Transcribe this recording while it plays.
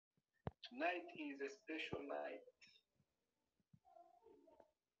Tonight is a special night.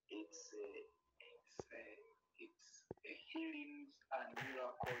 It's a healings and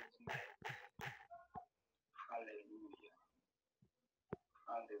miracles night. Hallelujah.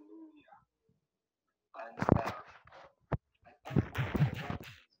 Hallelujah. And I thank God for what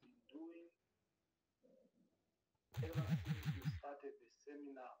He's been doing ever since we started the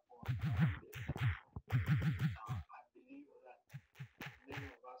seminar on Monday. I believe that many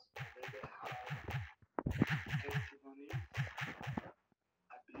of us already have testimonies.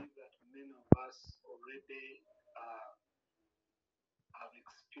 I believe that many of us already have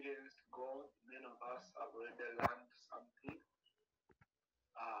experienced God. Many of us have already learned something.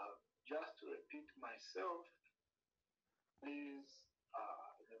 Just to repeat myself, please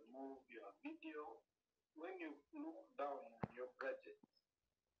remove your video. When you look down on your gadget,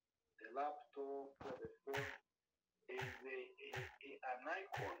 the laptop or the phone, is an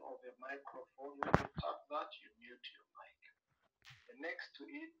icon of a microphone. When you tap that, you mute your mic. And next to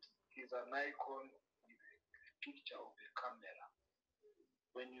it is an icon with a picture of a camera.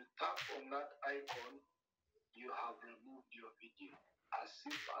 When you tap on that icon, you have removed your video. As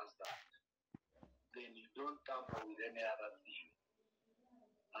simple as that. Then you don't tamper with any other thing.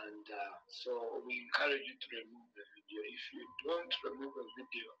 And so we encourage you to remove the video. If you don't remove the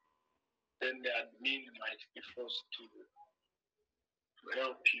video, then the admin might be forced to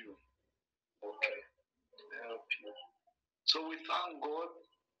help you. Okay, to help you. So we thank God.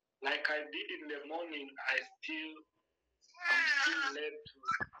 Like I did in the morning, I'm still led to.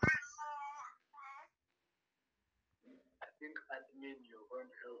 I think admin, you're going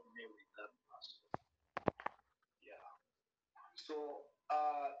to help me with that person. Yeah. So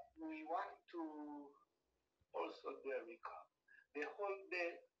we want to also do a recap. The whole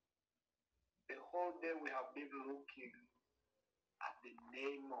day we have been looking at the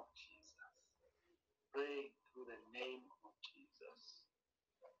name of Jesus, praying through the name of Jesus,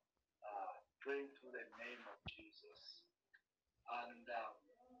 praying through the name of Jesus, and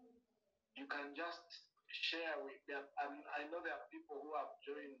you can just share with them. I know there are people who have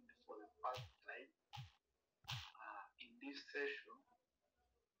joined for the first time in this session,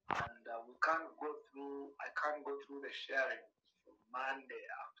 and I can't go through the sharing from Monday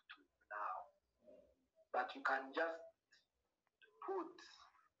up to now, but you can just put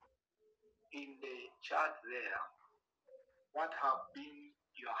in the chat there what have been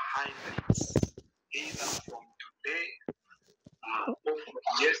your highlights, either from today or from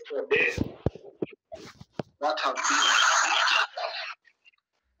yesterday. What have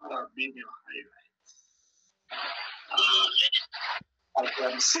been your highlights? I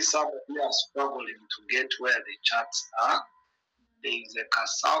can see some of you are struggling to get where the chats are. There is a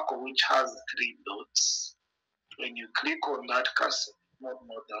circle which has 3 dots. When you click on that cursor, not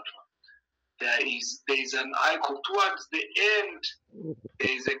that one, there is an icon towards the end.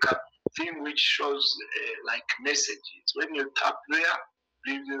 There is a thing which shows like messages. When you tap there,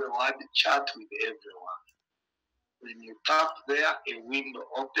 gives you the word chat with everyone. When you tap there, a window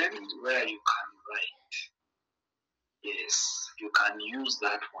opens where you can write. Yes, you can use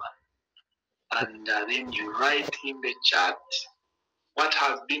that one. And then you write in the chat what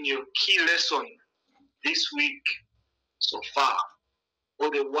has been your key lesson this week so far, or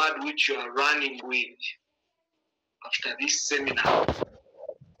the word which you are running with after this seminar.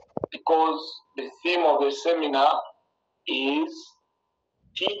 Because the theme of the seminar is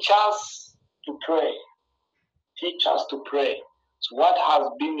teach us to pray. Teach us to pray. So what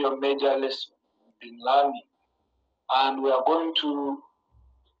has been your major lesson you've been learning? And we are going to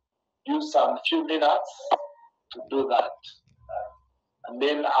use some few minutes to do that. And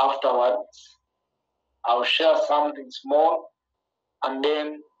then afterwards, I'll share something small, and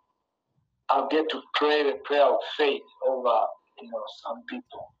then I'll get to pray the prayer of faith over, some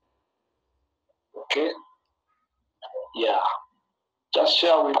people. Okay? Yeah. Just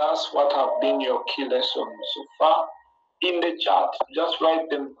share with us what have been your key lessons so far in the chat. Just write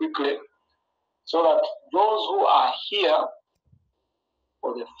them quickly so that those who are here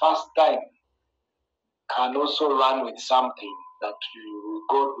for the first time can also run with something that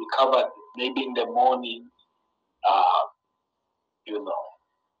we covered maybe in the morning,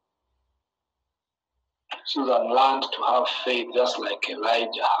 Susan learned to have faith just like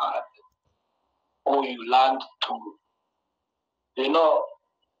Elijah had. Or you learned to, we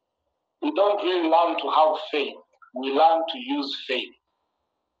don't really learn to have faith. We learn to use faith.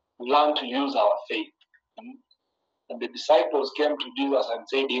 We learn to use our faith. And the disciples came to Jesus and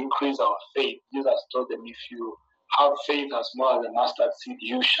said, increase our faith. Jesus told them, if you have faith as small as a mustard seed,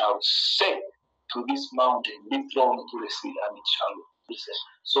 you shall say to this mountain, be thrown into the sea, and it shall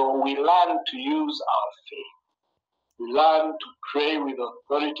So we learn to use our faith. We learn to pray with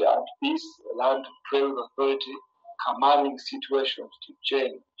authority and peace. We learn to pray with authority, commanding situations to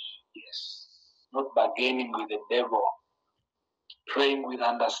change. Yes. Not bargaining with the devil. Praying with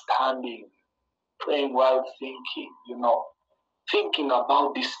understanding. Praying while thinking, thinking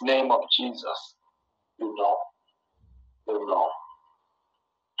about this name of Jesus,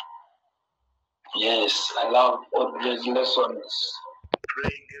 Yes, I love all these lessons.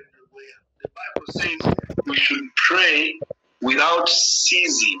 Praying everywhere. The Bible says we should pray without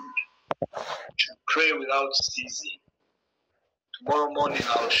ceasing. Pray without ceasing. Tomorrow morning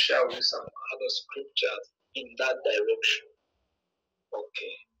I'll share with you some other scriptures in that direction.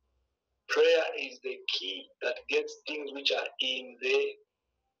 Okay. Prayer is the key that gets things which are in the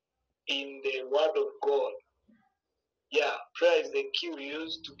Word of God. Yeah, prayer is the key we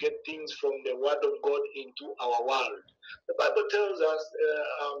use to get things from the Word of God into our world. The Bible tells us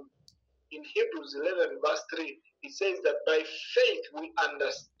in Hebrews 11 verse 3, it says that by faith we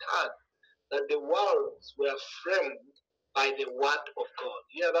understand that the worlds were framed by the Word of God.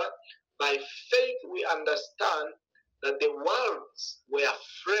 You hear that? By faith we understand that the worlds were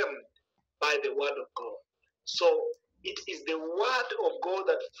framed by the Word of God. So it is the Word of God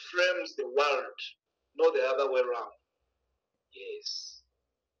that frames the world, not the other way around. Yes.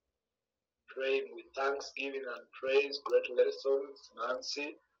 Praying with thanksgiving and praise, great lessons.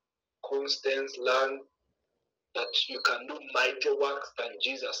 Nancy, Constance learned that you can do mighty works than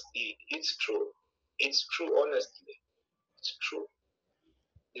Jesus did. It's true. It's true, honestly. It's true.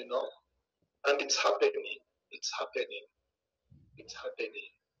 And it's happening. It's happening. It's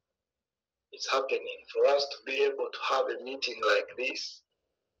happening. It's happening. For us to be able to have a meeting like this,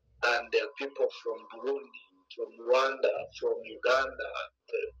 and there are people from Burundi, from Rwanda, from Uganda,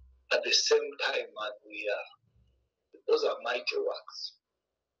 at the same time as we are. Those are mighty works.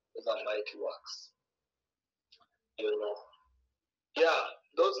 Those are mighty works. Yeah,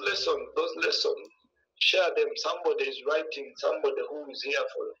 those lessons, share them. Somebody is writing, somebody who is here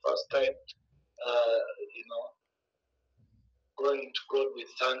for the first time, going to God with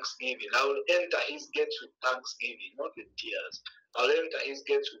thanksgiving. I will enter his gates with thanksgiving, not with tears. I'll enter his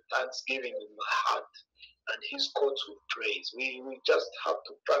gates with thanksgiving in my heart and his courts with praise. We just have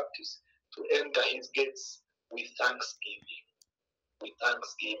to practice to enter his gates with thanksgiving. With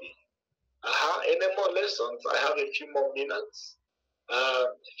thanksgiving. Any more lessons? I have a few more minutes.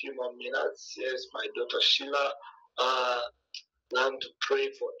 Yes, my daughter Sheila learn to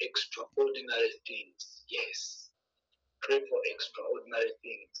pray for extraordinary things. Yes. Pray for extraordinary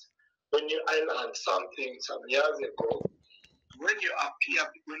things. I learned something some years ago. When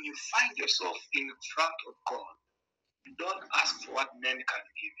you find yourself in front of God, you don't ask for what men can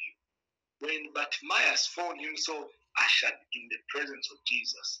give you. When Bartimaeus found himself ushered in the presence of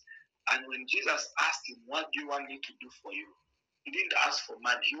Jesus, and when Jesus asked him, "What do you want me to do for you?" He didn't ask for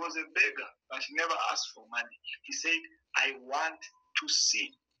money. He was a beggar, but he never asked for money. He said, "I want to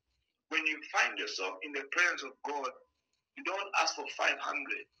see." When you find yourself in the presence of God, you don't ask for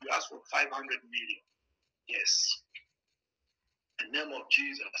 500, you ask for 500 million. Yes. The name of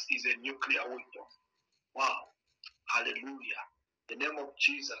Jesus is a nuclear weapon. Wow. Hallelujah. The name of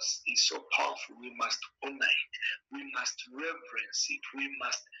Jesus is so powerful. We must honor it. We must reverence it. We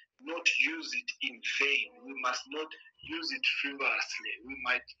must not use it in vain. We must not use it frivolously. We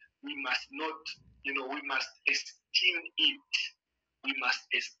must not, we must esteem it. We must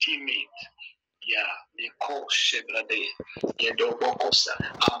esteem it. Yeah,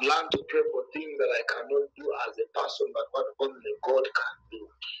 I've learned to pray for things that I cannot do as a person, but what only God can do.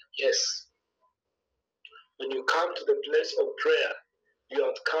 Yes. When you come to the place of prayer, you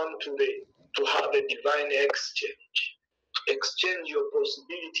have come to have a divine exchange. Exchange your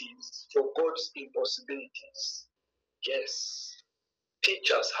possibilities for God's impossibilities. Yes.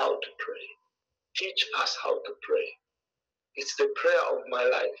 Teach us how to pray. Teach us how to pray. It's the prayer of my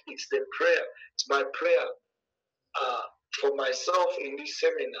life. It's the prayer. It's my prayer for myself in this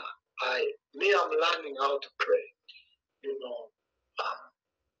seminar. I'm learning how to pray.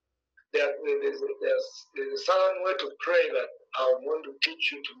 There's a certain way to pray that I'm going to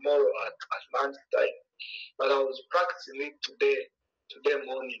teach you tomorrow at lunchtime. But I was practicing it today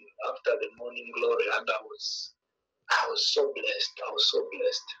morning after the morning glory, and I was so blessed. I was so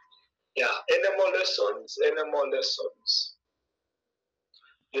blessed. Yeah. Any more lessons?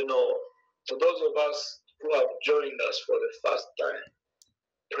 For those of us who have joined us for the first time,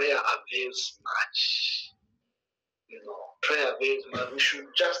 prayer avails much. Prayer avails much. We should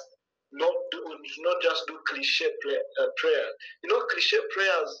just not just do cliche prayers. Cliche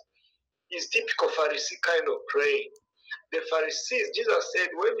prayers is typical Pharisee kind of praying. The Pharisees, Jesus said,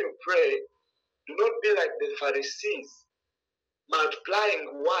 when you pray, do not be like the Pharisees,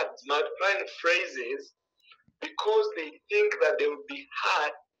 multiplying words, multiplying phrases, because they think that they will be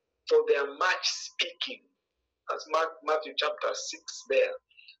heard for their much speaking. That's Matthew chapter 6 there.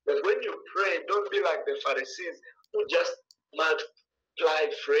 But when you pray, don't be like the Pharisees who just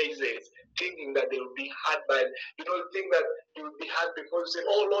multiply phrases, thinking that they will be heard by, think that you will be heard because you say,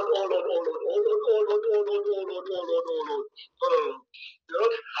 oh Lord, oh Lord, oh Lord, oh Lord, oh Lord, oh Lord, oh Lord, oh Lord, oh Lord. You're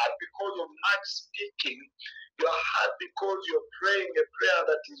not heard because of much speaking. You are heard because you're praying a prayer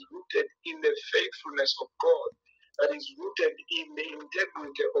that is rooted in the faithfulness of God, that is rooted in the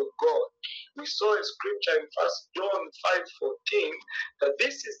integrity of God. We saw a scripture in 1 John 5:14 that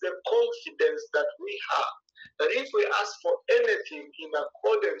this is the confidence that we have, that if we ask for anything in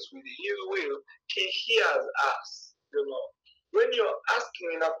accordance with His will, He hears us. When you're asking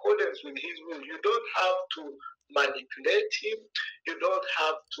in accordance with His will, you don't have to manipulate Him. You don't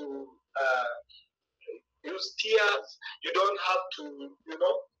have to use tears. You don't have to,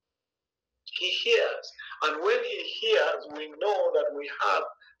 He hears. And when He hears, we know that we have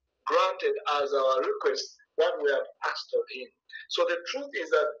granted as our request what we have asked of Him. So the truth is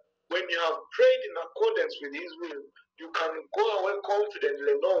that when you have prayed in accordance with His will, you can go away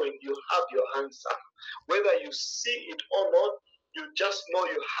confidently knowing you have your answer. Whether you see it or not, you just know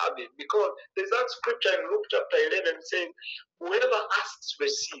you have it. Because there's that scripture in Luke chapter 11 saying, whoever asks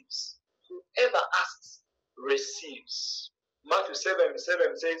receives. Whoever asks receives. Matthew 7:7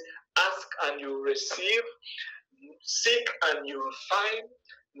 says, ask and you receive, seek and you will find,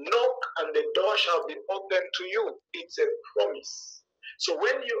 knock and the door shall be opened to you. It's a promise. So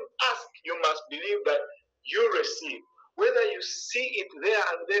when you ask, you must believe that you receive. Whether you see it there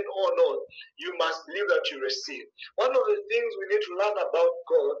and then or not, you must believe that you receive. One of the things we need to learn about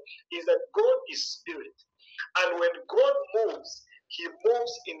God is that God is spirit. And when God moves, He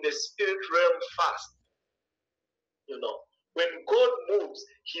moves in the spirit realm first. When God moves,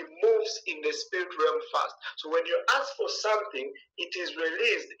 He moves in the spirit realm first. So when you ask for something, it is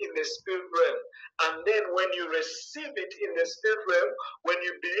released in the spirit realm. And then when you receive it in the spirit realm, when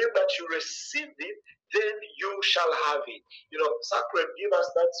you believe that you received it, then you shall have it. Sacred, give us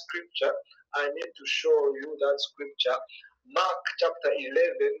that scripture. I need to show you that scripture. Mark chapter 11,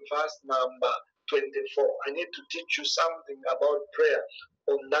 verse number 24. I need to teach you something about prayer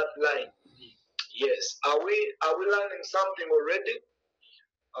on that line. Yes. Are we learning something already?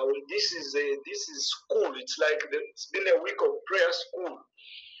 This is school. It's been a week of prayer school.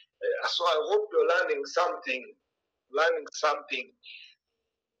 So I hope you're learning something.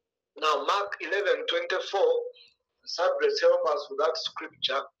 Now, Mark 11:24, subject help us with that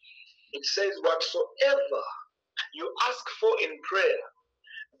scripture. It says, whatsoever you ask for in prayer,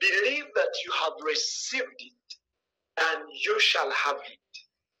 believe that you have received it, and you shall have it.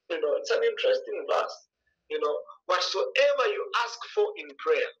 It's an interesting verse. Whatsoever you ask for in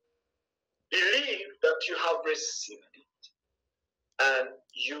prayer, believe that you have received it, and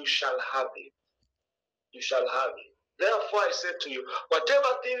you shall have it. You shall have it. Therefore, I said to you, whatever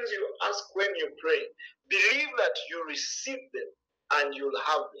things you ask when you pray, believe that you receive them, and you'll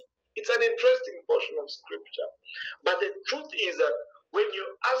have them. It's an interesting portion of scripture. But the truth is that when you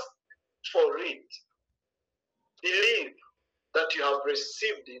ask for it, believe that you have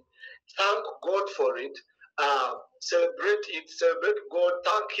received it, thank God for it, celebrate it, celebrate God,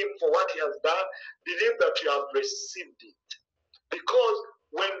 thank Him for what He has done, believe that you have received it. Because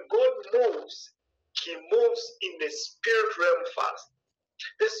when God moves, He moves in the spirit realm first.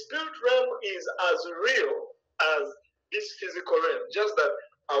 The spirit realm is as real as this physical realm, just that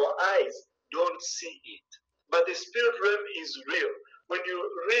our eyes don't see it. But the spirit realm is real. When you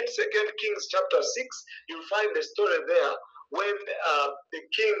read 2 Kings chapter 6, you'll find the story there when the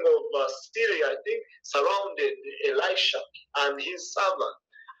king of Syria, I think, surrounded Elisha and his servant.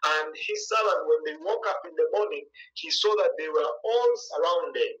 And his servant, when they woke up in the morning, he saw that they were all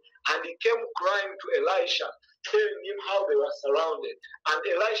surrounded. And he came crying to Elisha, telling him how they were surrounded. And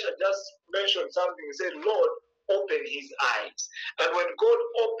Elisha just mentioned something. He said, Lord, open his eyes. And when God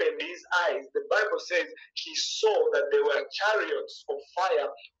opened his eyes, the Bible says he saw that there were chariots of fire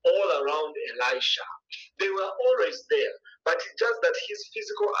all around Elisha. They were always there, but it's just that his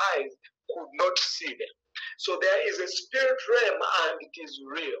physical eyes could not see them. So there is a spirit realm, and it is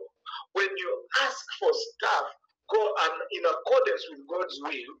real. When you ask for stuff, in accordance with God's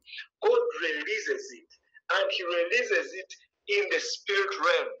will, God releases it, and He releases it in the spirit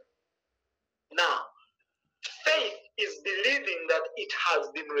realm. Now, faith is believing that it has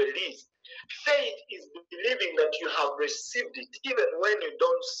been released. Faith is believing that you have received it, even when you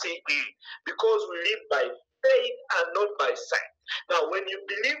don't see it, because we live by faith and not by sight. Now, when you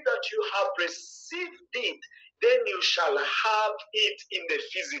believe that you have received it, then you shall have it in the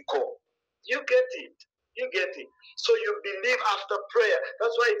physical. You get it. You get it. So you believe after prayer.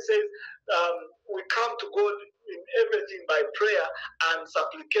 That's why it says we come to God in everything by prayer and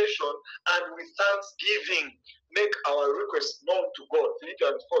supplication and with thanksgiving. Make our requests known to God.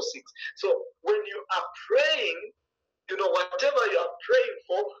 Philippians 4:6. So when you are praying, whatever you are praying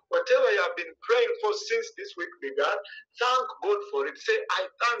for, whatever you have been praying for since this week began, thank God for it. Say, I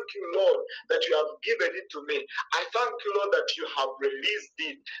thank you, Lord, that you have given it to me. I thank you, Lord, that you have released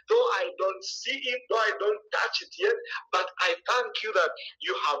it. Though I don't see it, though I don't touch it yet, but I thank you that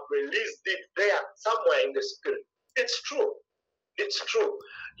you have released it there somewhere in the spirit. It's true. It's true.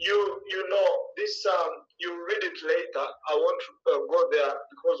 You know this. You read it later. I won't go there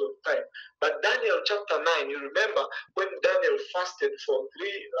because of time. But Daniel chapter 9. You remember when Daniel fasted for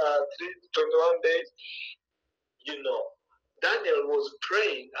 21 days. Daniel was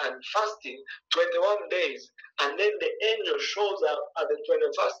praying and fasting 21 days, and then the angel shows up at the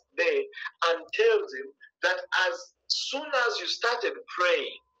 21st day and tells him that as soon as you started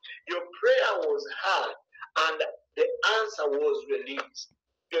praying, your prayer was heard and the answer was released.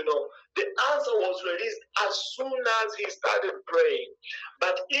 The answer was released as soon as he started praying.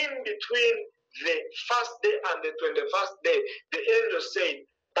 But in between the first day and the 21st day, the angel said,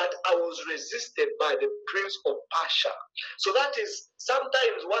 but I was resisted by the prince of Persia. So that is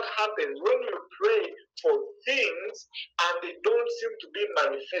sometimes what happens when you pray for things and they don't seem to be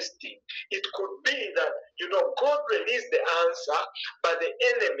manifesting. It could be that, God released the answer, but the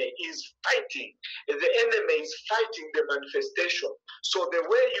enemy is fighting. The enemy is fighting the manifestation. So the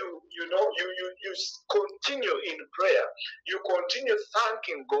way you continue in prayer, you continue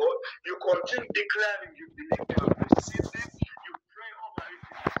thanking God, you continue declaring you believe you have received it, you pray over it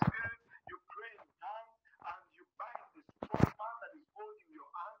in the spirit, you pray in tongues, and you bind the strong man that is holding your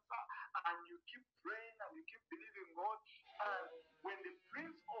answer, and you keep praying and you keep believing God. And when the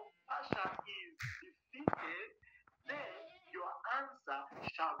prince of Persia is defeated, then your answer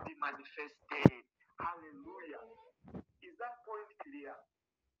shall be manifested. Hallelujah. Is that point clear?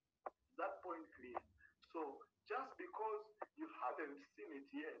 Is that point clear? So just because you haven't seen it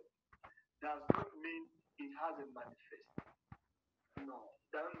yet does not mean it hasn't manifested. No,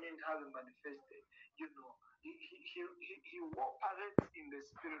 doesn't mean it hasn't manifested. He operates in the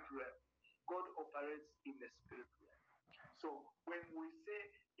spirit realm. God operates in the spirit realm. So when we say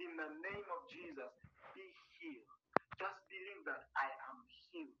in the name of Jesus, be healed, just believe that I am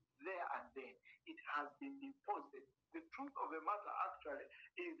healed there and then. It has been deposited. The truth of the matter actually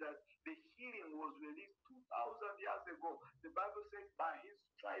is that the healing was released 2,000 years ago. The Bible says by his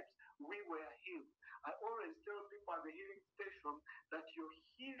stripes we were healed. I always tell people at the healing station that your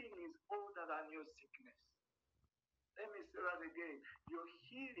healing is older than your sickness. Let me say that again. Your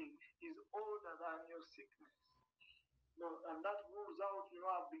healing is older than your sickness. No, and that rules out,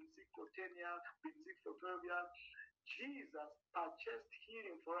 I've been sick for 10 years, been sick for 12 years. Jesus purchased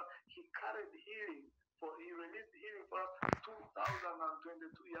healing for us. He carried healing. He released healing for us 2022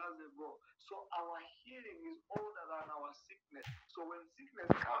 years ago. So our healing is older than our sickness. So when sickness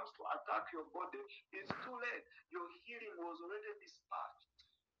comes to attack your body, it's too late. Your healing was already dispatched.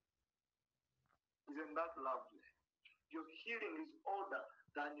 Isn't that lovely? Your healing is older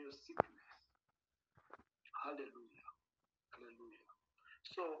than your sickness. Hallelujah. Hallelujah.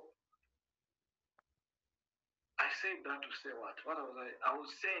 So I said that to say what? What was I? I was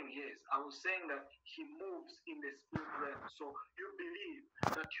saying yes. I was saying that he moves in the spirit realm. So you believe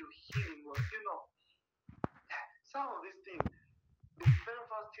that your healing was, some of these things. The very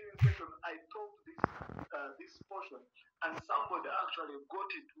first healing session, I taught this portion, and somebody actually got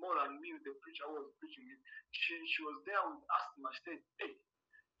it more than me. The preacher was preaching it. She was there with asthma. She said, "Hey,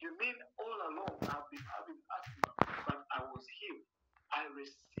 you mean all along I've been having asthma, but I was healed. I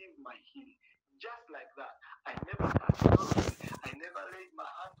received my healing." Just like that. I never touched her. I never laid my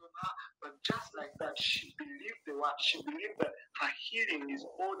hands on her. But just like that, she believed the word. She believed that her healing is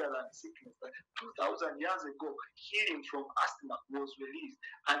older than sickness. That 2,000 years ago, healing from asthma was released.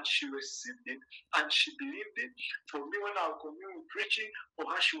 And she received it. And she believed it. For me, when I was communing preaching, for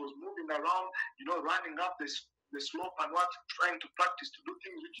her, she was moving around, running up the slope and trying to practice to do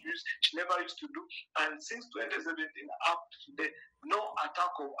things which she never used to do. And since 2017 up to today, no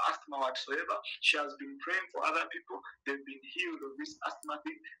attack of asthma whatsoever. She has been praying for other people. They've been healed of this asthma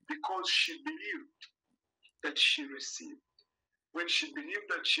thing because she believed that she received. When she believed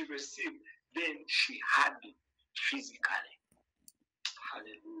that she received, then she had it physically.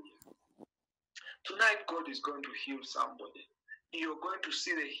 Hallelujah. Tonight, God is going to heal somebody. You're going to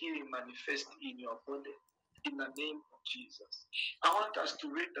see the healing manifest in your body. in the name of Jesus. I want us to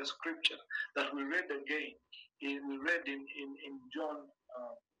read the scripture that we read again. We read in John.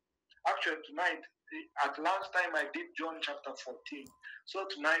 Actually, tonight, at last time I did John chapter 14. So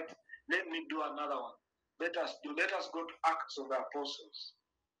tonight, let me do another one. Let us go to Acts of the Apostles.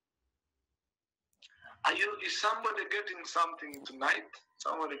 Is somebody getting something tonight?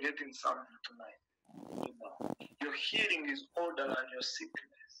 Somebody getting something tonight? You know, your healing is older than your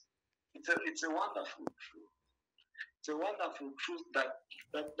sickness. It's a wonderful truth. It's a wonderful truth that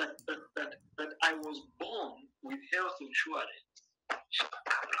I was born with health insurance.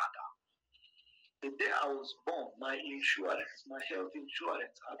 The day I was born, my insurance, my health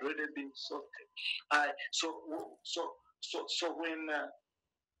insurance had already been sorted. So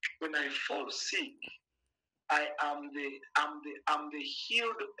when I fall sick, I'm the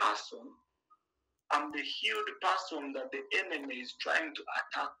healed person. I'm the healed person that the enemy is trying to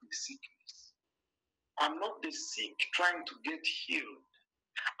attack with sickness. I'm not the sick trying to get healed.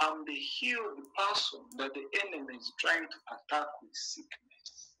 I'm the healed person that the enemy is trying to attack with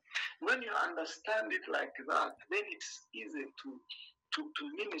sickness. When you understand it like that, then it's easy to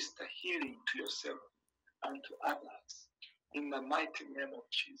minister healing to yourself and to others in the mighty name of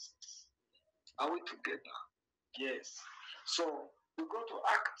Jesus. Are we together? Yes. So we go to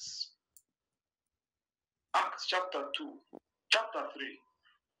Acts chapter 2, chapter 3.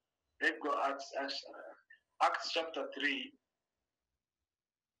 Let's go Acts chapter 3.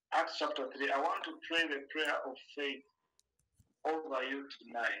 Acts chapter 3. I want to pray the prayer of faith over you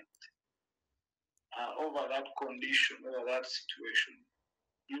tonight. Over that condition, over that situation.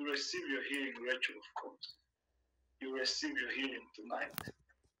 You receive your healing, Rachel, of course. You receive your healing tonight.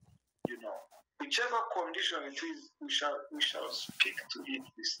 You know, whichever condition it is, we shall speak to it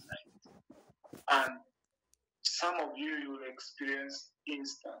this night. And some of you will experience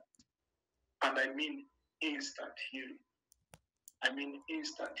instant, and I mean instant healing. I mean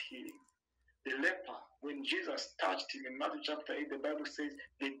instant healing. The leper, when Jesus touched him in Matthew chapter 8, the Bible says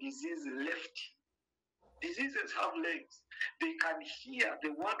the disease left him. Diseases have legs. They can hear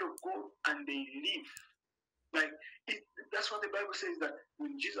the word of God and they live. That's what the Bible says, that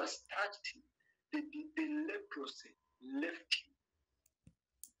when Jesus touched him, the leprosy left him.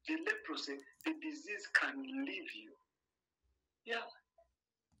 The leprosy, the disease can leave you. Yeah,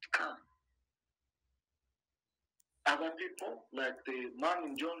 it can. Other people, like the man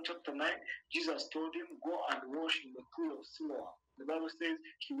in John chapter 9, Jesus told him, go and wash in the pool of Siloam. The Bible says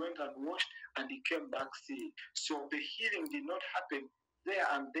he went and washed and he came back seeing. So the healing did not happen there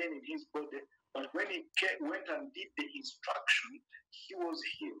and then in his body, but when he went and did the instruction, he was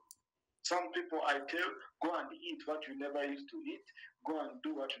healed. Some people I tell, go and eat what you never used to eat, go and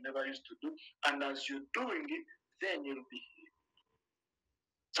do what you never used to do, and as you're doing it, then you'll be healed.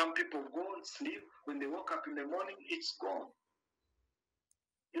 Some people go and sleep, when they wake up in the morning, it's gone.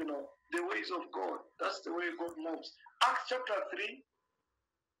 You know, the ways of God, that's the way God moves. Acts chapter 3,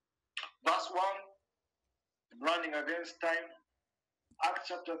 verse 1, I'm running against time. Acts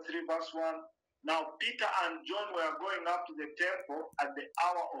chapter 3, verse 1. Now Peter and John were going up to the temple at the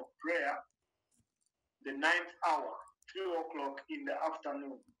hour of prayer, the 9th hour, 3 o'clock in the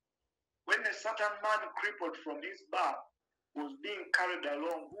afternoon. When a certain man crippled from his back was being carried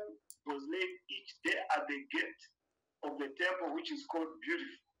along, who was laid each day at the gate of the temple, which is called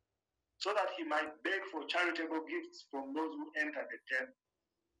Beautiful, so that he might beg for charitable gifts from those who enter the temple.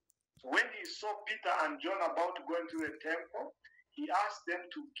 So when he saw Peter and John about to go into the temple, he asked them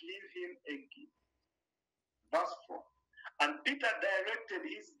to give him a gift. Verse 4. And Peter directed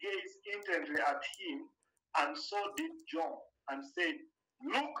his gaze intently at him, and so did John, and said,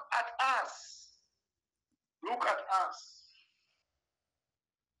 look at us. Look at us.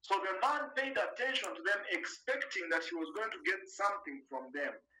 So the man paid attention to them, expecting that he was going to get something from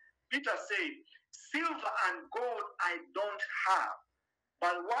them. Peter said, silver and gold I don't have,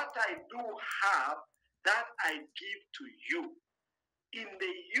 but what I do have, that I give to you. In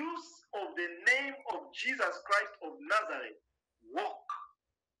the use of the name of Jesus Christ of Nazareth, walk.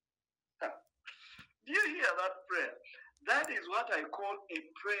 Do you hear that prayer? That is what I call a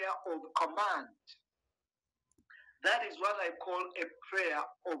prayer of command. That is what I call a prayer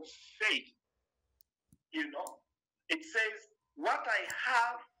of faith. You know, it says, what I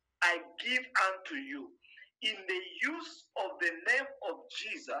have, I give unto you. In the use of the name of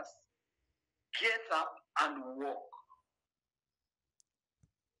Jesus, get up and walk.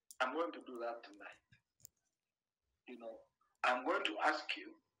 I'm going to do that tonight. You know, I'm going to ask you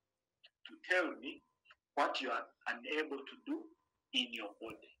to tell me what you are unable to do in your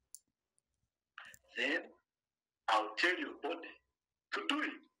body. Then I'll tell your body to do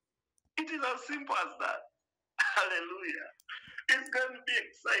it. It is as simple as that. Hallelujah. It's going to be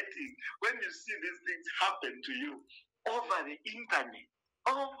exciting when you see these things happen to you over the internet.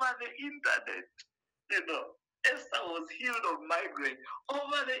 Over the internet. You know, Esther was healed of migraine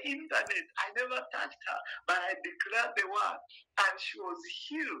over the internet. I never touched her, but I declared the word, and she was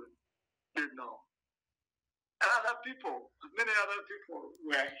healed. You know, and other people, many other people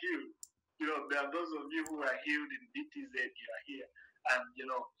were healed. You know, there are those of you who are healed in BTZ. You are here, and you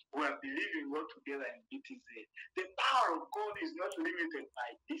know, who are believing all together in BTZ. The power of God is not limited by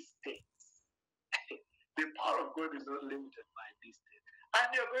distance. The power of God is not limited by distance, and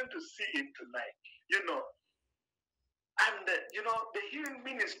you're going to see it tonight. You know. And, you know, the healing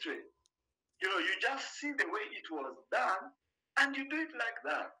ministry, you know, you just see the way it was done and you do it like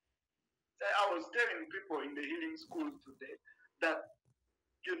that. I was telling people in the healing school today that,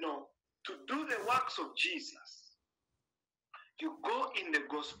 you know, to do the works of Jesus, you go in the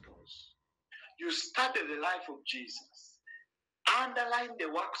Gospels, you study the life of Jesus, underline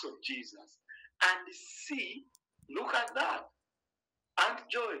the works of Jesus, and see, look at that. Aunt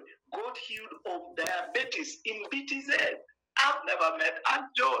Joy got healed of diabetes in BTZ. I've never met Aunt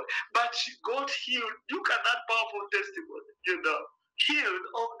Joy, but she got healed. Look at that powerful testimony, you know, healed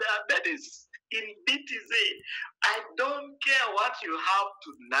of diabetes in BTZ. I don't care what you have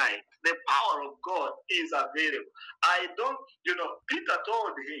tonight. The power of God is available. I don't, you know, Peter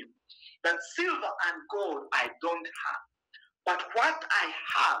told him that silver and gold I don't have, but what I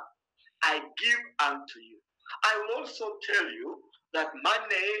have, I give unto you. I will also tell you that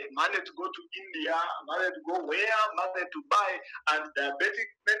money to go to India, money to go where, money to buy and diabetic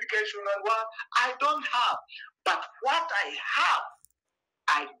medication and what, I don't have. But what I have,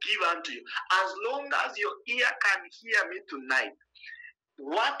 I give unto you. As long as your ear can hear me tonight,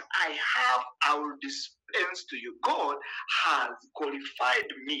 what I have, I will dispense to you. God has qualified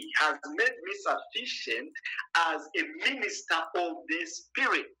me, has made me sufficient as a minister of the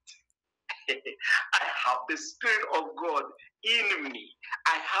Spirit. I have the Spirit of God in me.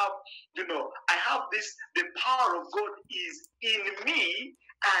 I have, you know, I have this, the power of God is in me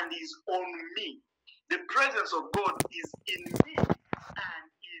and is on me. The presence of God is in me and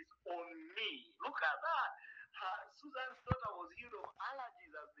is on me. Look at that. Susan's daughter was healed of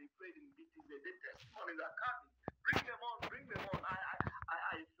allergies as they prayed in BTZ. The testimonies are coming. Bring them on, bring them on.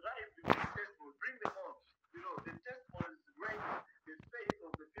 I thrive in the testimony. Bring them on. You know, the testimonies raise the faith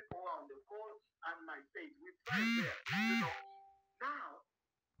of the people who are on the call and my faith. We thrive there. You know, now,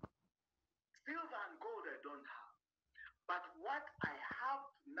 silver and gold I don't have. But what I have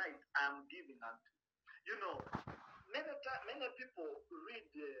tonight, I'm giving unto. You know, many people read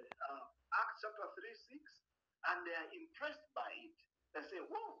Acts chapter 3:6 and they are impressed by it. They say,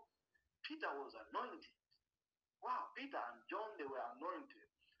 whoa, Peter was anointed. Wow, Peter and John, they were anointed.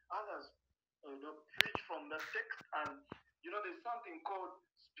 Others, you know, preach from the text, and you know, there's something called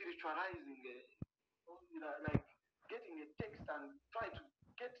spiritualizing, you know, like getting a text and try to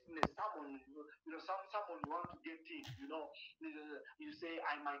get in a sermon. You know, someone you want to get in. You know, you say,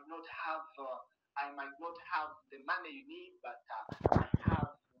 I might not have the money you need, but I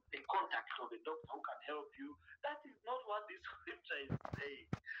have a contact of a doctor who can help you. That is not what this scripture is saying.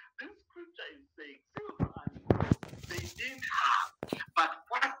 This scripture is saying silver and gold they didn't have, but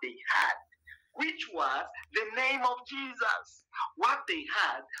what they had, which was the name of Jesus. What they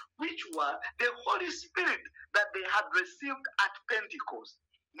had, which was the Holy Spirit that they had received at Pentecost.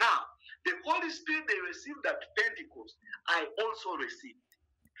 Now, the Holy Spirit they received at Pentecost, I also received.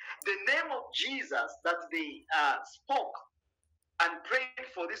 The name of Jesus that they spoke and prayed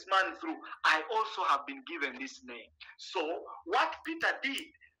for this man through, I also have been given this name. So what Peter did,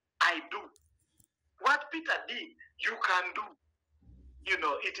 I do. What Peter did, you can do. You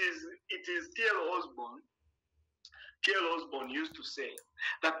know, it is T.L. Osborne. T.L. Osborne used to say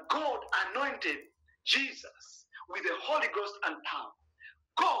that God anointed Jesus with the Holy Ghost and power.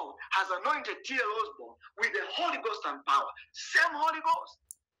 God has anointed T.L. Osborne with the Holy Ghost and power. Same Holy Ghost.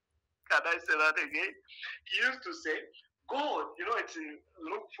 Can I say that again? He used to say, God, you know, it's in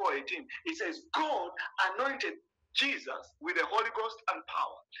Luke 4:18. It says, God anointed Jesus with the Holy Ghost and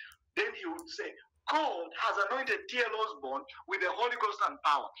power. Then he would say, God has anointed T.L. Osborne with the Holy Ghost and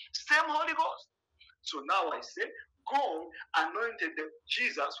power. Same Holy Ghost. So now I say, God anointed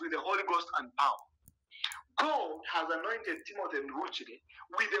Jesus with the Holy Ghost and power. God has anointed Timothy Nduhukire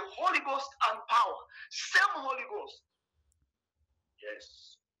with the Holy Ghost and power. Same Holy Ghost.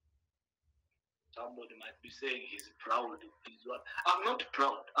 Yes. Somebody might be saying he's proud. I'm not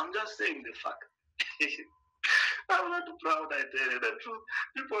proud. I'm just saying the fact. I'm not proud, I tell you the truth.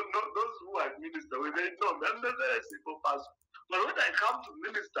 People know, those who are minister, they know me. I'm a very simple person. But when I come to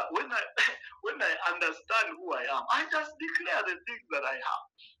minister, when I when I understand who I am, I just declare the things that I have.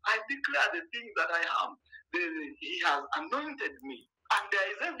 I declare the things that I am. He has anointed me, and there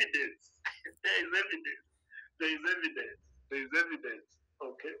is evidence. There is evidence. There is evidence. There is evidence.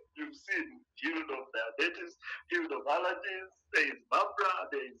 Okay, you've seen healed of diabetes, healed of allergies. There is Barbara.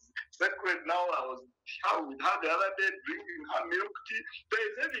 There is Secret. Now I was with her the other day, drinking her milk tea. There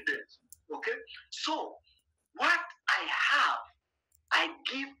is evidence. Okay, so what I have, I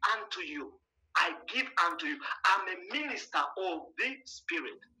give unto you. I give unto you. I'm a minister of the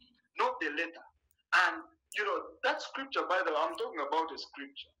Spirit, not the letter. And that scripture, by the way, I'm talking about a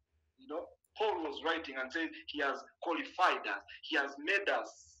scripture. Paul was writing and said he has qualified us, he has made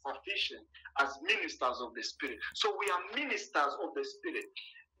us sufficient as ministers of the Spirit. So we are ministers of the Spirit.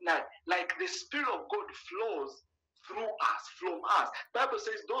 Like the Spirit of God flows through us, from us. Bible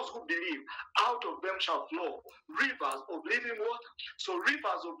says those who believe, out of them shall flow rivers of living water. So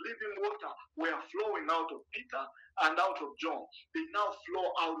rivers of living water were flowing out of Peter and out of John. They now flow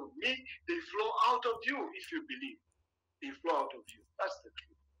out of me. They flow out of you if you believe. They flow out of you. That's the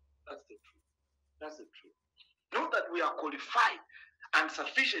truth. That's the truth. That's the truth. Not that we are qualified and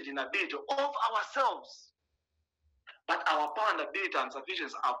sufficient in ability of ourselves, but our power and ability and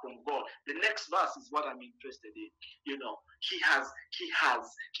sufficiency are from God. The next verse is what I'm interested in. He has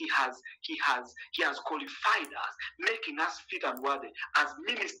qualified us, making us fit and worthy as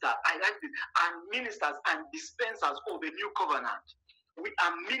ministers. I like this, and ministers and dispensers of the new covenant. We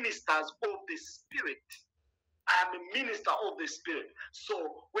are ministers of the Spirit. I am a minister of the Spirit. So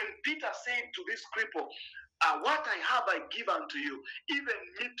when Peter said to this cripple, what I have I give unto you, even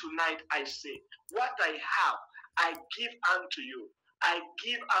me tonight I say, what I have I give unto you. I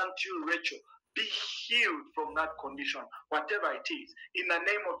give unto you, Rachel. Be healed from that condition, whatever it is, in the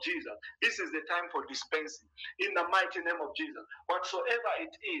name of Jesus. This is the time for dispensing, in the mighty name of Jesus. Whatsoever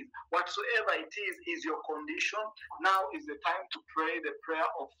it is your condition. Now is the time to pray the prayer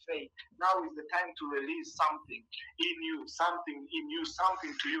of faith. Now is the time to release something in you, something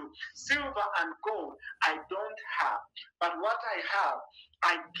to you. Silver and gold I don't have, but what I have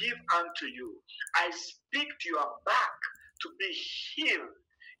I give unto you. I speak to your back to be healed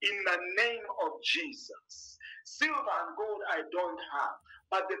in the name of Jesus. Silver and gold I don't have,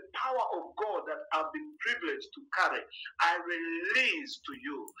 but the power of God that I've been privileged to carry, I release to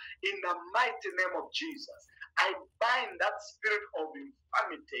you in the mighty name of Jesus. I bind that spirit of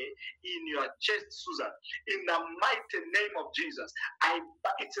infirmity in your chest, Susan, in the mighty name of Jesus.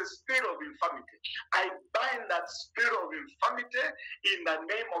 It's a spirit of infirmity. I bind that spirit of infirmity in the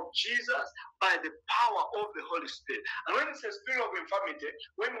name of Jesus by the power of the Holy Spirit. And when it's a spirit of infirmity,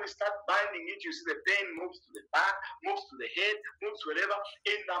 when we start binding it, you see the pain moves to the back, moves to the head, moves wherever,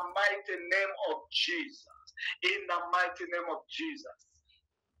 in the mighty name of Jesus. In the mighty name of Jesus.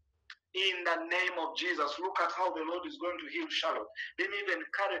 In the name of Jesus. Look at how the Lord is going to heal Charlotte. Let me even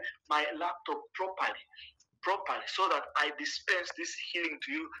carry my laptop properly so that I dispense this healing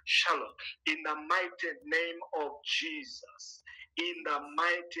to you, Charlotte, in the mighty name of Jesus. In the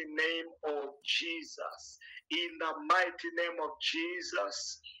mighty name of Jesus. In the mighty name of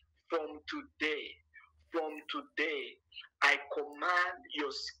Jesus. From today, I command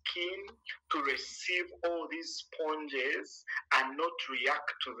your skin to receive all these sponges and not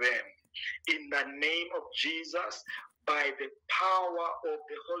react to them. In the name of Jesus, by the power of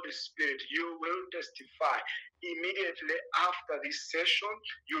the Holy Spirit, you will testify. Immediately after this session,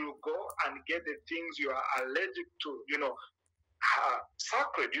 you will go and get the things you are allergic to.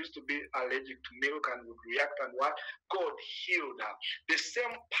 Sacred used to be allergic to milk and would react, and what? God healed her. The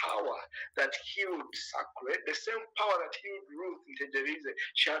same power that healed Sacred, the same power that healed Ruth in Tejerize.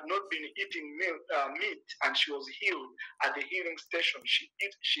 She had not been eating meat, and she was healed at the healing station. She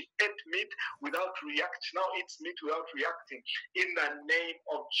ate meat without reacting. Now eats meat without reacting. In the name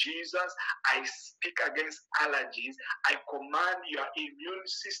of Jesus, I speak against allergies. I command your immune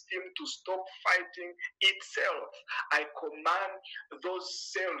system to stop fighting itself. I command those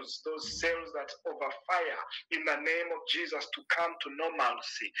cells that overfire, in the name of Jesus, to come to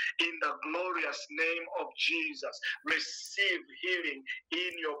normalcy. In the glorious name of Jesus, receive healing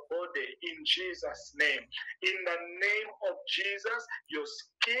in your body, in Jesus' name. In the name of Jesus, your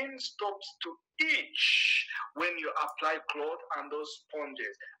skin stops to itch when you apply cloth and those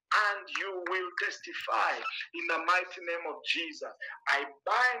sponges, and you will testify in the mighty name of Jesus. I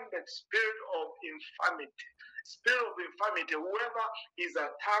bind the spirit of infirmity. Spirit of infirmity, whoever is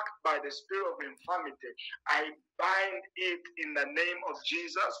attacked by the spirit of infirmity, I bind it in the name of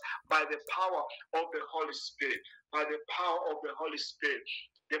Jesus by the power of the Holy Spirit. By the power of the Holy Spirit.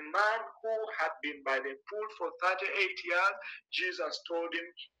 The man who had been by the pool for 38 years, Jesus told him,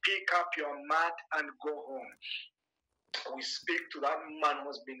 pick up your mat and go home. We speak to that woman who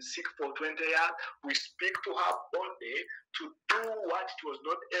has been sick for 20 years. We speak to her body to do what it was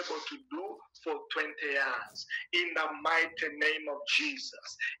not able to do for 20 years. In the mighty name of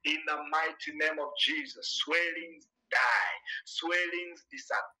Jesus. In the mighty name of Jesus. Swellings die. Swellings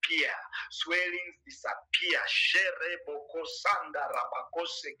disappear. Swellings disappear.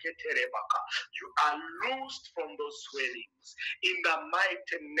 You are loosed from those swellings. In the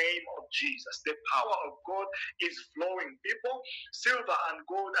mighty name of Jesus. The power of God is flowing. People, silver and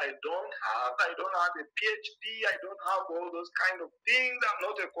gold I don't have. I don't have a PhD. I don't have all those kind of things. I'm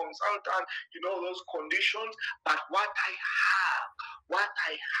not a consultant, those conditions. But what I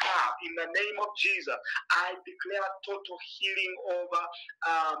have, in the name of Jesus, I declare total healing over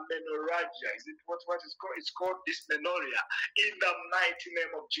menorrhagia. Is it what is called? It's called dysmenorrhea. In the mighty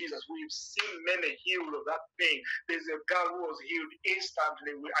name of Jesus, we've seen many healed of that pain. There's a girl who was healed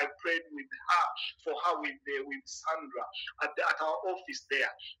instantly. I prayed for her with Sandra at our office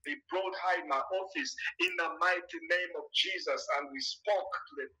there. They brought her in my office in the mighty name of Jesus, and we spoke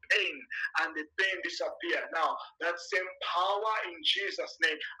to the pain, and the pain disappeared. Now, that same power in Jesus'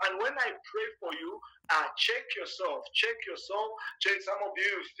 name. And when I pray for you, check yourself. Some of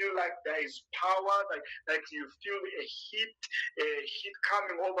you feel like there is power, like you feel a heat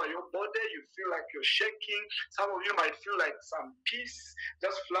coming over your body. You feel like you're shaking. Some of you might feel like some peace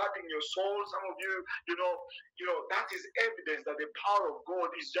just flooding your soul. Some of you, that is evidence that the power of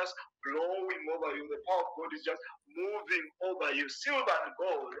God is just blowing over you. The power of God is just moving over you. Silver and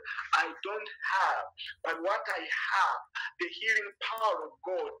gold I don't have, but what I have, the healing power of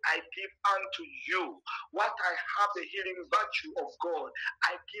God, I give unto you. What I have, the healing virtue of God,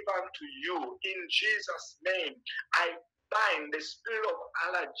 I give unto you. In Jesus' name, I bind the spirit of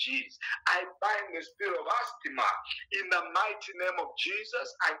allergies. I bind the spirit of asthma. In the mighty name of Jesus,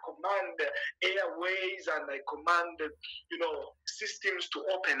 I command the airways and I command the, systems to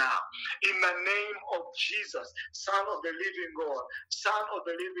open up. In the name of Jesus, Son of the living God, Son of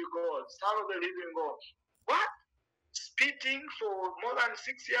the living God, Son of the living God. What? Spitting for more than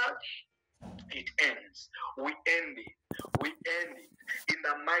 6 years? It ends. We end it. We end it. In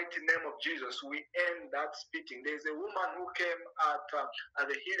the mighty name of Jesus, we end that spitting. There's a woman who came at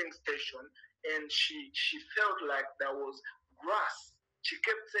the healing station, and she felt like there was grass. She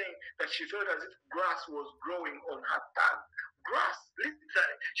kept saying that she felt as if grass was growing on her tongue. Grass,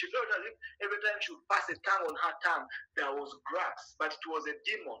 literally. She felt as if every time she would pass a tongue on her tongue, there was grass. But it was a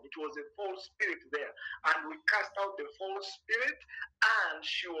demon. It was a false spirit there. And we cast out the false spirit, and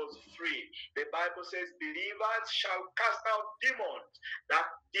she was free. The Bible says believers shall cast out demons. That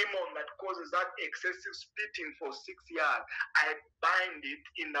demon that causes that excessive spitting for 6 years, I bind it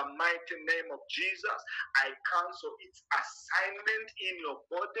in the mighty name of Jesus. I cancel its assignment in your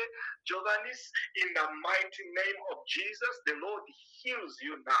body. Johannes, in the mighty name of Jesus, the Lord heals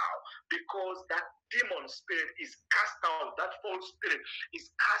you now, because that demon spirit is cast out. That false spirit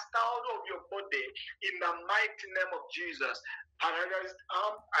is cast out of your body in the mighty name of Jesus. Paralyzed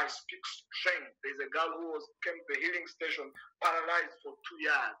arm, I speak strength. There's a girl who came to the healing station paralyzed for 2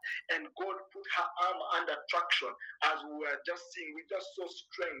 years, and God put her arm under traction. As we were just seeing, we just saw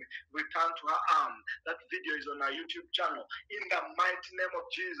strength return to her arm. That video is on our YouTube channel. In the mighty name of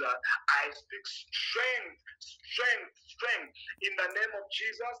Jesus, I speak strength. In the name of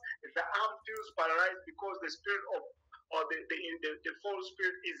Jesus, if the arm feels paralyzed because the spirit of the false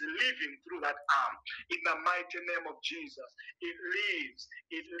spirit is living through that arm, in the mighty name of Jesus, it leaves.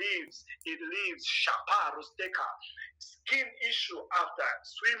 Shapa Rosteka. Skin issue after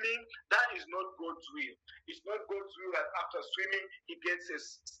swimming, that is not God's will. It's not God's will that after swimming he gets a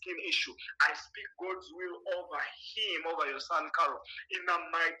skin issue. I speak God's will over him, over your son Carol, in the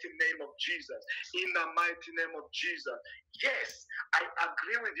mighty name of Jesus. In the mighty name of Jesus. Yes, I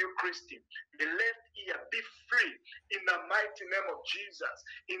agree with you, Christine. The left ear be free in the mighty name of Jesus.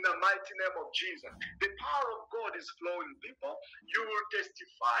 In the mighty name of Jesus. The power of God is flowing, people. You will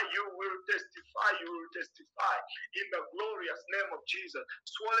testify. You will testify. You will testify. In the glorious name of Jesus.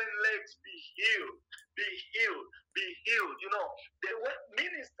 Swollen legs be healed. Be healed. Be healed. The way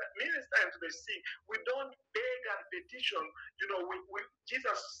minister to the sick, we don't beg and petition.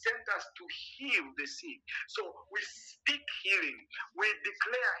 Jesus sent us to heal the sick. So we speak healing. We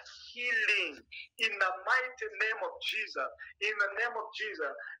declare healing in the mighty name of Jesus. In the name of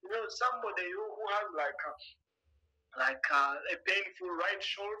Jesus. Somebody who has like a painful right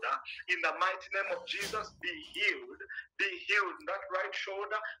shoulder, in the mighty name of Jesus, be healed. be healed. That right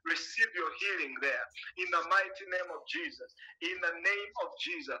shoulder, receive your healing there. In the mighty name of Jesus. In the name of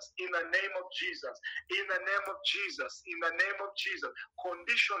Jesus. In the name of Jesus. In the name of Jesus. In the name of Jesus.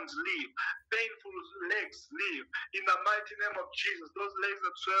 Conditions leave. Painful legs leave. In the mighty name of Jesus. Those legs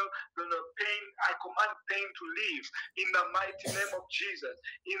that swell, the pain, I command pain to leave. In the mighty name of Jesus.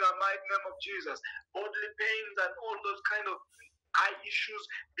 In the mighty name of Jesus. Bodily pains and all those kind of eye issues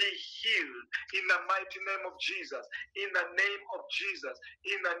be healed in the mighty name of Jesus. In the name of Jesus.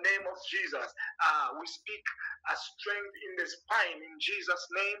 In the name of Jesus. We speak a strength in the spine in Jesus'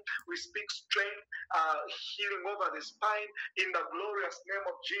 name. We speak strength, healing over the spine in the glorious name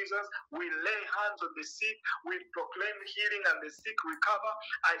of Jesus. We lay hands on the sick. We proclaim healing and the sick recover.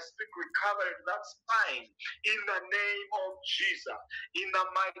 I speak recovery in that spine in the name of Jesus. In the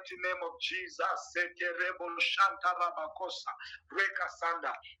mighty name of Jesus.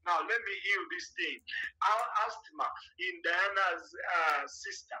 Now let me heal this thing. Our asthma in Diana's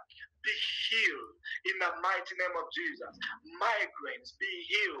sister, be healed in the mighty name of Jesus. Migraines, be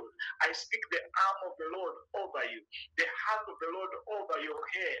healed. I speak the arm of the Lord over you, the hand of the Lord over your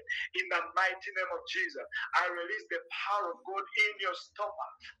head in the mighty name of Jesus. I release the power of God in your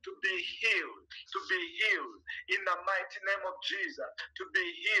stomach to be healed, to be healed in the mighty name of Jesus, to be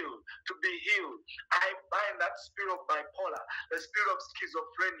healed, to be healed. I bind that spirit of bipolar, the spirit of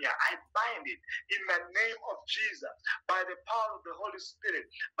schizophrenia. I bind it in the name of Jesus by the power of the Holy Spirit,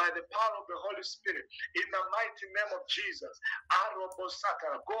 by the power of the Holy Spirit, in the mighty name of Jesus.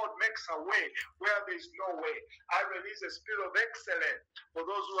 God makes a way where there is no way. I release a spirit of excellence for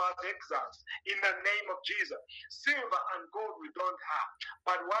those who have exams in the name of Jesus. Silver and gold we don't have,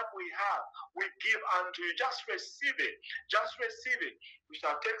 but what we have, we give unto you. Just receive it. Just receive it. We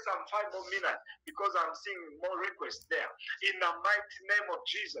shall take some 5 more minutes because I'm seeing more requests there. In the mighty name of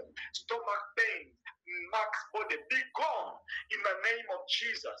Jesus. Stomach pain, Max body, be gone in the name of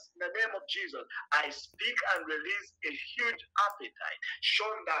Jesus. In the name of Jesus, I speak and release a huge appetite.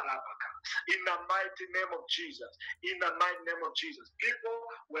 Shonda Rabaka. In the mighty name of Jesus. In the mighty name of Jesus. People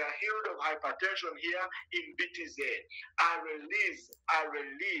were healed of hypertension here in BTZ. I release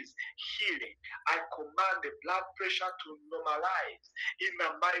healing. I command the blood pressure to normalize in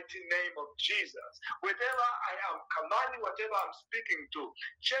the mighty name of Jesus. Whatever I am commanding, whatever I'm speaking to,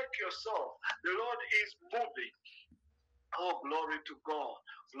 check yourself. The Lord is moving. Oh, glory to God.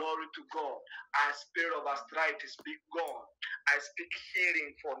 Glory to God. I spirit of arthritis be gone. I speak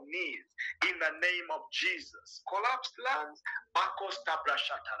healing for knees in the name of Jesus. Collapsed lungs,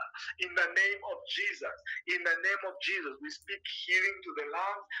 in the name of Jesus. In the name of Jesus, we speak healing to the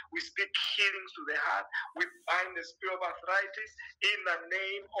lungs. We speak healing to the heart. We bind the spirit of arthritis in the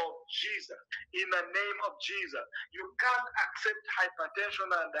name of Jesus. In the name of Jesus. You can't accept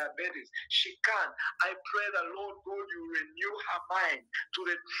hypertension and diabetes. She can't. I pray the Lord God, you renew her mind to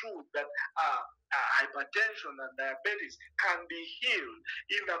the truth that hypertension and diabetes can be healed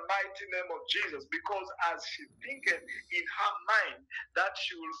in the mighty name of Jesus, because as she thinketh in her mind, that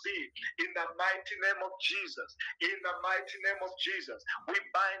she will be in the mighty name of Jesus. In the mighty name of Jesus, we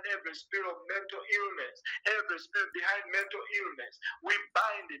bind every spirit of mental illness, every spirit behind mental illness. We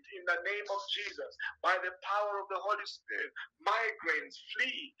bind it in the name of Jesus by the power of the Holy Spirit. Migraines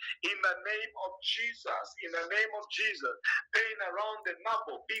flee in the name of Jesus. In the name of Jesus, pain around the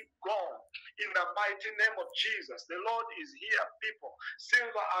navel be gone in the mighty name of Jesus. The Lord is here, people.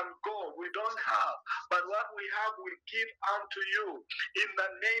 Silver and gold we don't have, but what we have we give unto you. In the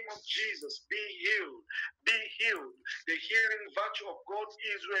name of Jesus, be healed. Be healed. The healing virtue of God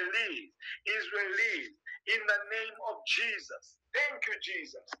is released. Is released in the name of Jesus. Thank you,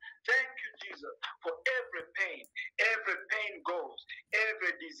 Jesus. Thank you, Jesus, for every pain. Every pain goes.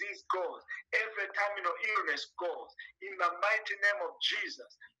 Every disease goes. Every terminal illness goes. In the mighty name of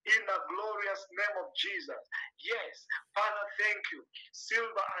Jesus. In the glorious name of Jesus. Yes, Father, thank you.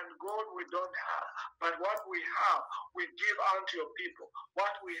 Silver and gold we don't have, but what we have, we give unto your people.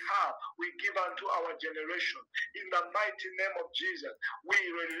 What we have, we give unto our generation. In the mighty name of Jesus, we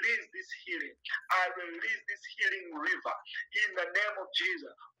release this healing. I release this healing river. In the name of Jesus,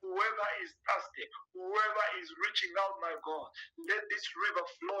 whoever is thirsty, whoever is reaching out, my God, let this river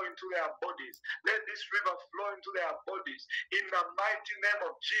flow into their bodies. Let this river flow into their bodies. In the mighty name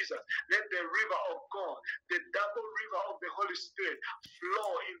of Jesus, let the river of God, the double river of the Holy Spirit,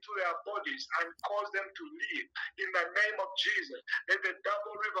 flow into their bodies and cause them to live. In the name of Jesus, let the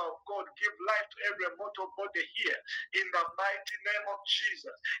double river of God give life to every mortal body here. In the mighty name of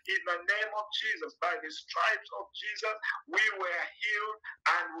Jesus, in the name of Jesus, by the stripes of Jesus, we were healed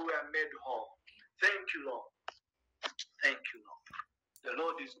and we were made whole. Thank you, Lord. Thank you, Lord. The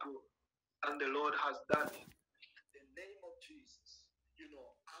Lord is good and the Lord has done it. The name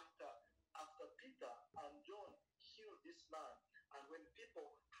when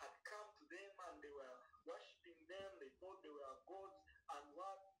people had come to them and they were worshiping them, they thought they were gods. And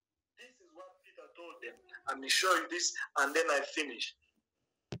this is what Peter told them. Let me show you this, and then I finish.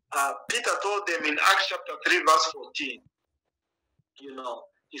 Peter told them in Acts chapter 3, verse 14,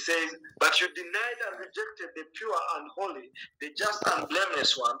 he says, but you denied and rejected the pure and holy, the just and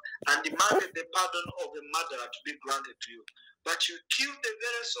blameless one, and demanded the pardon of a murderer to be granted to you. But you killed the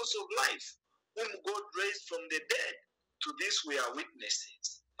very source of life, whom God raised from the dead. To this we are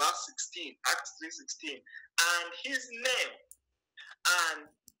witnesses. Verse 16, Acts 3:16. And his name, and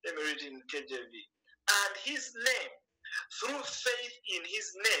let me read it in KJV, and his name, through faith in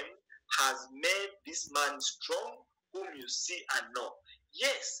his name, has made this man strong, whom you see and know.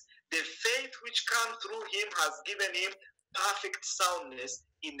 Yes, the faith which comes through him has given him perfect soundness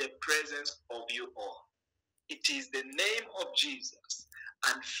in the presence of you all. It is the name of Jesus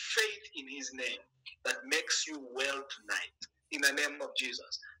and faith in his name that makes you well tonight. In the name of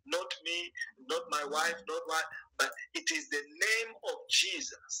Jesus. Not me, not my wife, not what, but it is the name of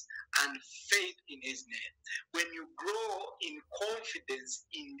Jesus and faith in his name. When you grow in confidence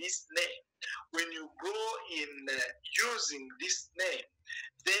in this name, when you grow in using this name,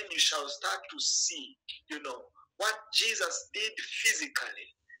 then you shall start to see, what Jesus did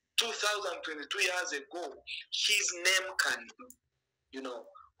physically 2022 years ago, his name can do.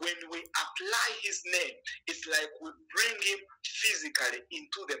 When we apply his name, it's like we bring him physically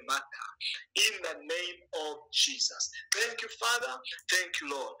into the matter in the name of Jesus. Thank you, Father. Thank you,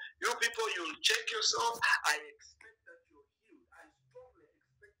 Lord. You people, you'll check yourself. I expect that you're healed. I strongly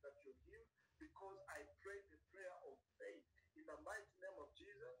expect that you're healed because I prayed the prayer of faith in the mighty name of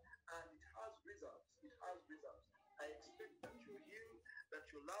Jesus, and it has results. It has results. I expect that you're healed, that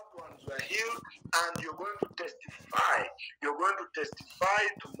your loved ones were healed, and you're going to testify. You're going to testify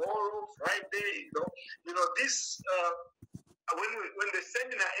tomorrow, Friday. This when the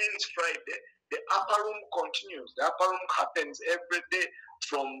seminar ends Friday, the upper room continues. The upper room happens every day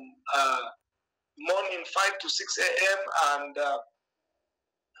from morning 5 to 6 a.m. and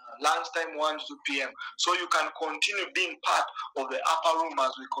lunchtime 1 to 2 p.m. So you can continue being part of the upper room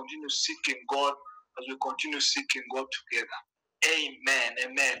as we continue seeking God, together. Amen.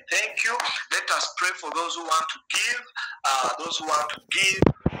 Amen. Thank you. Let us pray for those who want to give.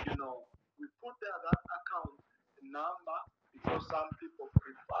 We put there that account number because some people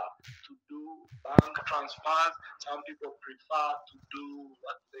prefer to do bank transfers. Some people prefer to do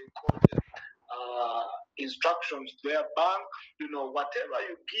what they call instructions to their bank. Whatever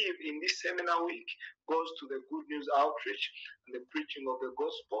you give in this seminar week goes to the Good News Outreach and the preaching of the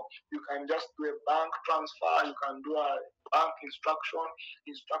gospel. You can just do a bank transfer. You can do a bank instruction.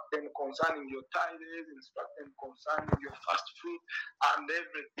 Instruct them concerning your tithes. Instruct them concerning your fast food and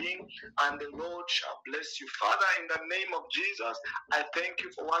everything. And the Lord shall bless you. Father, in the name of Jesus, I thank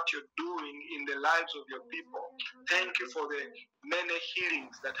you for what you're doing in the lives of your people. Thank you for the many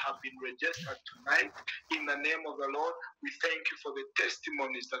healings that have been registered tonight. In the name of the Lord, we thank you for the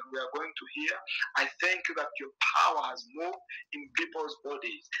testimonies that we are going to hear. I thank you that your power has moved in people's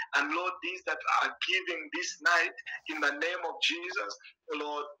bodies. And Lord, these that are giving this night, in the name of Jesus,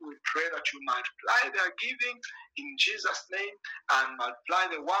 Lord, we pray that you multiply their giving in Jesus' name and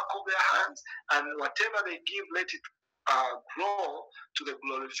multiply the work of their hands, and whatever they give, let it grow to the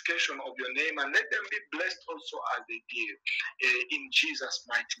glorification of your name, and let them be blessed also as they give. In Jesus'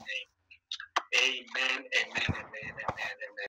 mighty name. Amen, amen, amen, amen, amen.